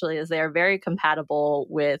piece actually is they are very compatible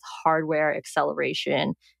with hardware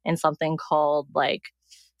acceleration and something called like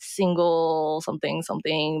single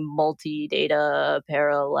something multi-data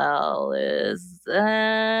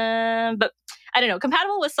parallelism. But I don't know,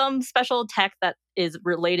 compatible with some special tech that is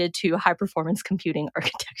related to high performance computing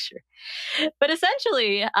architecture. But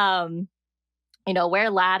essentially, where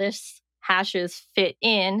lattice hashes fit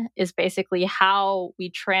in is basically how we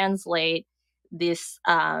translate this,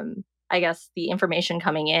 I guess, the information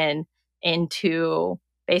coming in into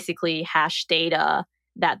basically hash data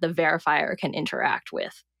that the verifier can interact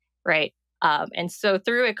with, right? And so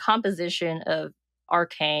through a composition of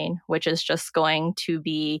Arcane, which is just going to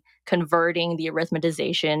be converting the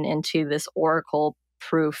arithmetization into this Oracle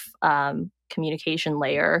proof communication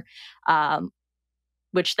layer,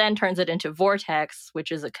 which then turns it into Vortex,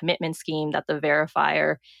 which is a commitment scheme that the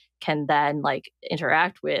verifier can then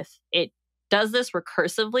interact with. It does this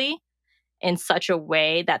recursively in such a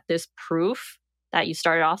way that this proof that you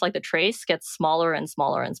started off like the trace gets smaller and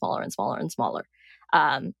smaller and smaller and smaller and smaller.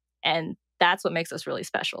 And that's what makes this really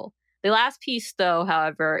special. The last piece, though,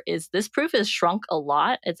 however, is this proof is shrunk a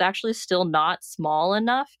lot. It's actually still not small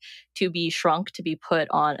enough to be shrunk to be put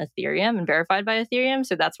on Ethereum and verified by Ethereum.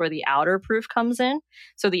 So that's where the outer proof comes in.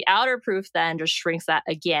 So the outer proof then just shrinks that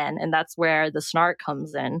again. And that's where the snark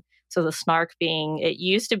comes in. So the snark being, it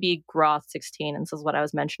used to be Groth 16. And this is what I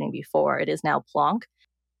was mentioning before. It is now Plonk.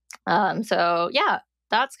 So yeah,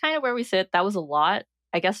 that's kind of where we sit. That was a lot.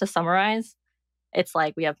 I guess to summarize, it's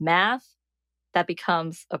like we have math that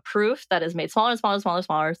becomes a proof that is made smaller and smaller and smaller and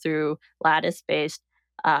smaller through lattice-based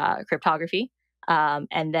cryptography,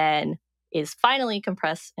 and then is finally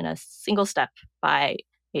compressed in a single step by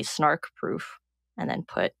a snark proof and then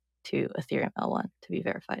put to Ethereum L1 to be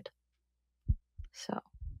verified. So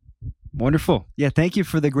wonderful. Yeah, thank you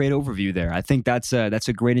for the great overview there. I think that's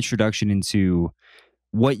a great introduction into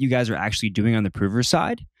what you guys are actually doing on the prover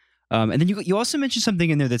side. And then you also mentioned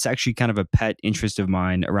something in there that's actually kind of a pet interest of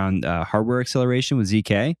mine around hardware acceleration with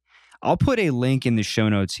zk. I'll put a link in the show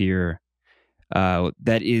notes here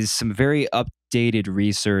that is some very updated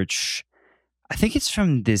research. I think it's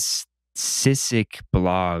from this CISIC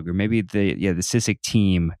blog or maybe the CISIC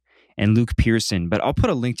team and Luke Pearson, but I'll put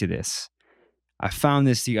a link to this. I found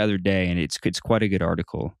this the other day and it's quite a good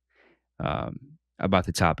article about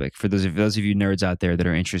the topic for those of you nerds out there that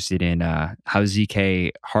are interested in how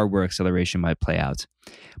zk hardware acceleration might play out.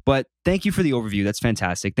 But thank you for the overview. That's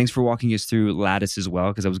fantastic. Thanks for walking us through lattice as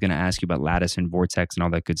well, because I was going to ask you about lattice and vortex and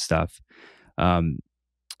all that good stuff.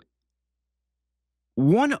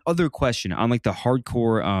 One other question on like the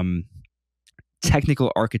hardcore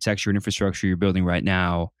technical architecture and infrastructure you're building right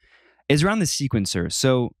now is around the sequencer.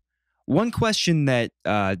 So one question that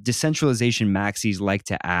decentralization maxis like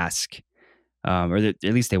to ask, or at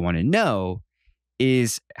least they want to know,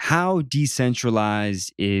 is how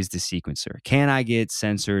decentralized is the sequencer? Can I get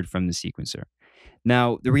censored from the sequencer?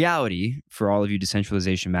 Now, the reality for all of you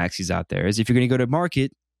decentralization maxis out there is if you're going to go to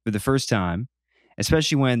market for the first time,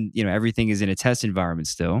 especially when everything is in a test environment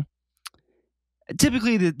still,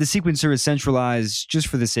 typically the sequencer is centralized just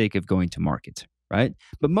for the sake of going to market, right?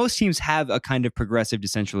 But most teams have a kind of progressive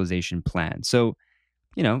decentralization plan. So,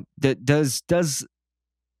 does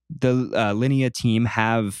the Linea team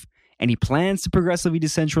have any plans to progressively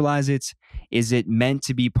decentralize it? Is it meant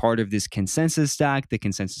to be part of this consensus stack that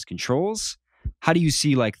consensus controls? how do you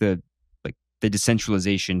see the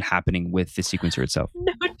decentralization happening with the sequencer itself?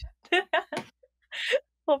 No.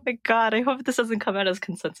 Oh my god! I hope this doesn't come out as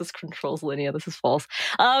consensus controls Linea. This is false.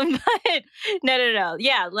 But no.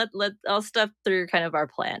 Yeah, I'll step through kind of our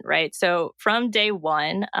plan, right? So from day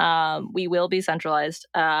one, we will be centralized,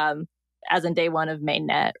 as in day one of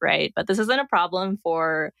mainnet, right? But this isn't a problem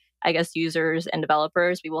for, I guess, users and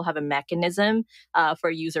developers. We will have a mechanism for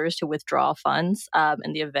users to withdraw funds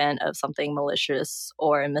in the event of something malicious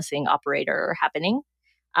or a missing operator happening.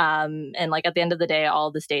 And like at the end of the day, all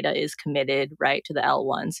this data is committed right to the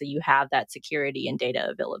L1. So you have that security and data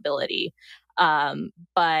availability.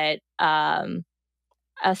 But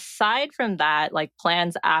aside from that, like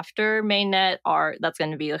plans after mainnet that's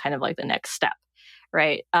going to be kind of like the next step,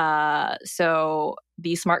 right? So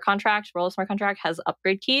the smart contract, Roll smart contract has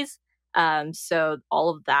upgrade keys. So all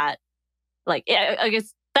of that, like, I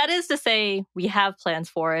guess that is to say we have plans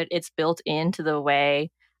for it. It's built into the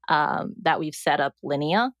way that we've set up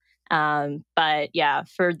Linea. But yeah,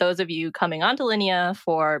 for those of you coming onto Linea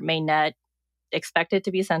for mainnet, expect it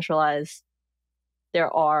to be centralized.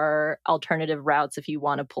 There are alternative routes if you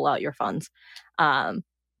want to pull out your funds. So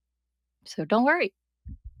don't worry.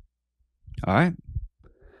 All right.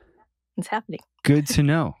 It's happening. Good to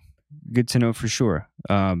know. Good to know for sure.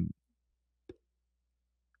 So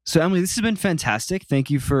Emily, this has been fantastic. Thank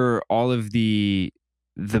you for all of the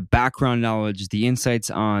background knowledge, the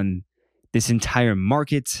insights on this entire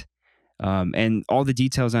market, and all the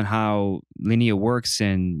details on how Linea works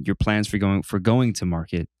and your plans for going to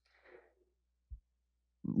market.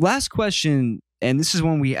 Last question, and this is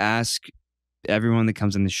one we ask everyone that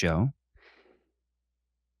comes on the show,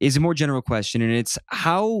 is a more general question, and it's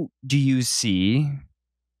how do you see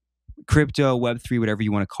crypto, Web3, whatever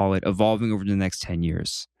you want to call it, evolving over the next 10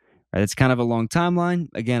 years? Right, it's kind of a long timeline.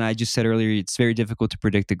 Again, I just said earlier, it's very difficult to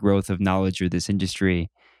predict the growth of knowledge or this industry.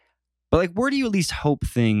 But like, where do you at least hope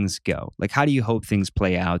things go? Like, how do you hope things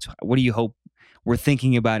play out? What do you hope we're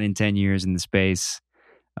thinking about in 10 years in the space?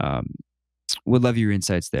 Would love your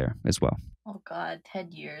insights there as well. Oh God,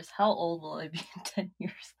 10 years. How old will I be in 10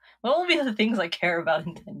 years? What will be the things I care about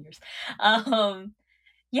in 10 years?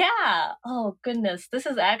 Yeah. Oh goodness. This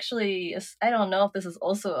is actually, I don't know if this is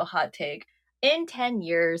also a hot take. In 10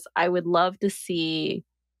 years, I would love to see,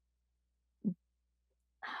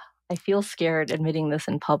 I feel scared admitting this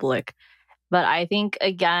in public, but I think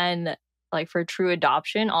again, like for true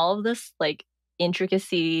adoption, all of this like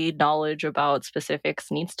intricacy knowledge about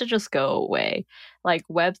specifics needs to just go away. Like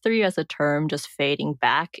Web3 as a term just fading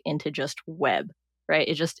back into just web, right?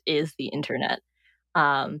 It just is the internet.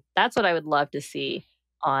 That's what I would love to see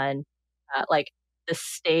on like the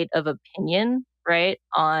state of opinion, right?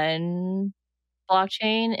 On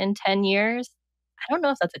blockchain in 10 years. I don't know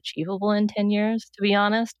if that's achievable in 10 years, to be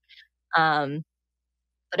honest. Um,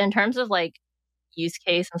 but in terms of like use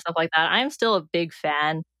case and stuff like that, I'm still a big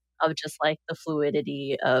fan of just like the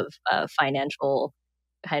fluidity of financial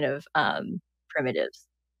kind of primitives,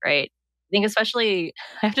 right? I think especially,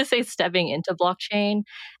 I have to say, stepping into blockchain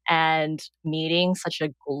and meeting such a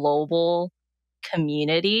global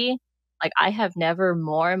community, like I have never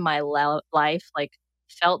more in my life like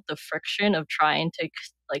felt the friction of trying to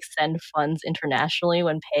like send funds internationally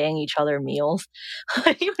when paying each other meals.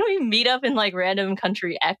 Like when we meet up in like random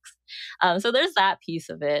country X. So there's that piece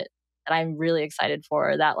of it that I'm really excited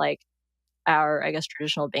for, that like our, I guess,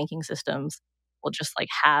 traditional banking systems will just like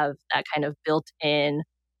have that kind of built-in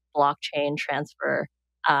blockchain transfer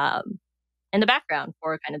in the background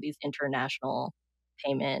for kind of these international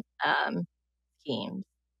payment schemes.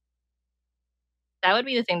 That would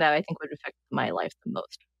be the thing that I think would affect my life the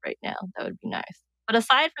most right now. That would be nice. But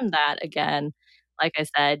aside from that, again, like I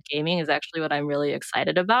said, gaming is actually what I'm really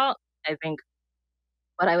excited about. I think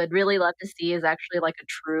what I would really love to see is actually like a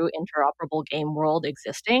true interoperable game world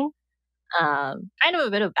existing. Kind of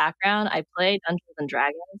a bit of background. I play Dungeons and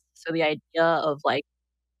Dragons, so the idea of like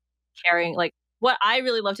carrying like what I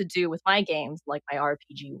really love to do with my games, like my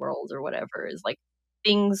RPG worlds or whatever, is like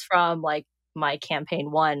things from like my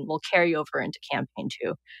campaign one will carry over into campaign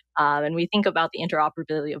two. And we think about the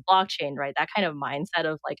interoperability of blockchain, right? That kind of mindset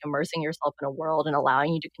of like immersing yourself in a world and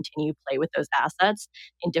allowing you to continue play with those assets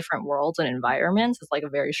in different worlds and environments is like a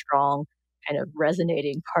very strong kind of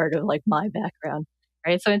resonating part of like my background,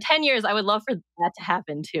 right? So in 10 years, I would love for that to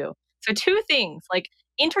happen too. So two things, like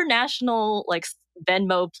international, like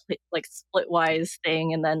Venmo, like Splitwise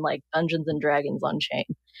thing, and then like Dungeons and Dragons on chain.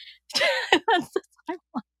 That's what I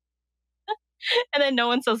want. And then no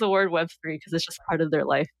one says the word Web3 because it's just part of their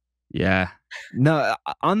life. Yeah. No,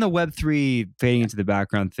 on the Web3 fading into the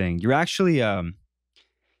background thing, you're actually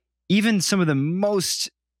even some of the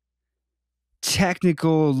most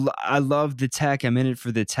technical. I love the tech. I'm in it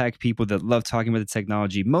for the tech people that love talking about the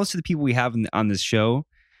technology. Most of the people we have on this show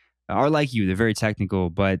are like you. They're very technical,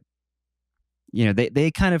 but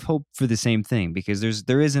they kind of hope for the same thing, because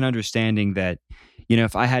there is an understanding that,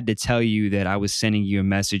 if I had to tell you that I was sending you a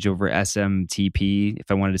message over SMTP, if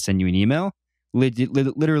I wanted to send you an email,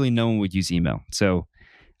 literally no one would use email. So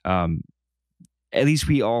at least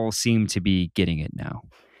we all seem to be getting it now.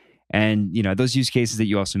 And, those use cases that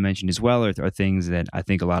you also mentioned as well are things that I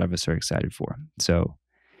think a lot of us are excited for. So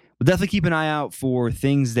we'll definitely keep an eye out for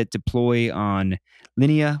things that deploy on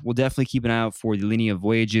Linea. We'll definitely keep an eye out for the Linea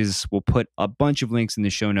voyages. We'll put a bunch of links in the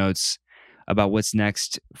show notes about what's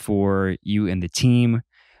next for you and the team.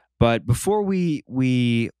 But before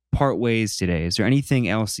we part ways today, is there anything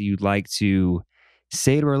else that you'd like to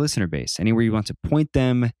say to our listener base? Anywhere you want to point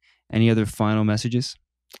them? Any other final messages?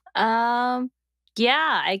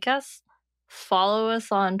 Yeah, I guess follow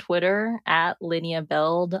us on Twitter at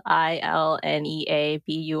LineaBuild, ILNEABUILD.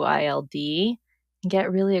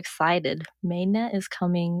 Get really excited. Mainnet is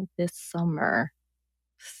coming this summer.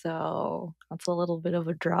 So that's a little bit of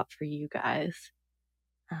a drop for you guys.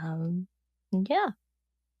 Yeah.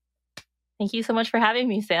 Thank you so much for having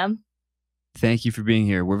me, Sam. Thank you for being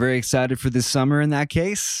here. We're very excited for this summer in that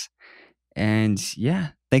case. And yeah,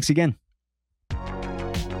 thanks again.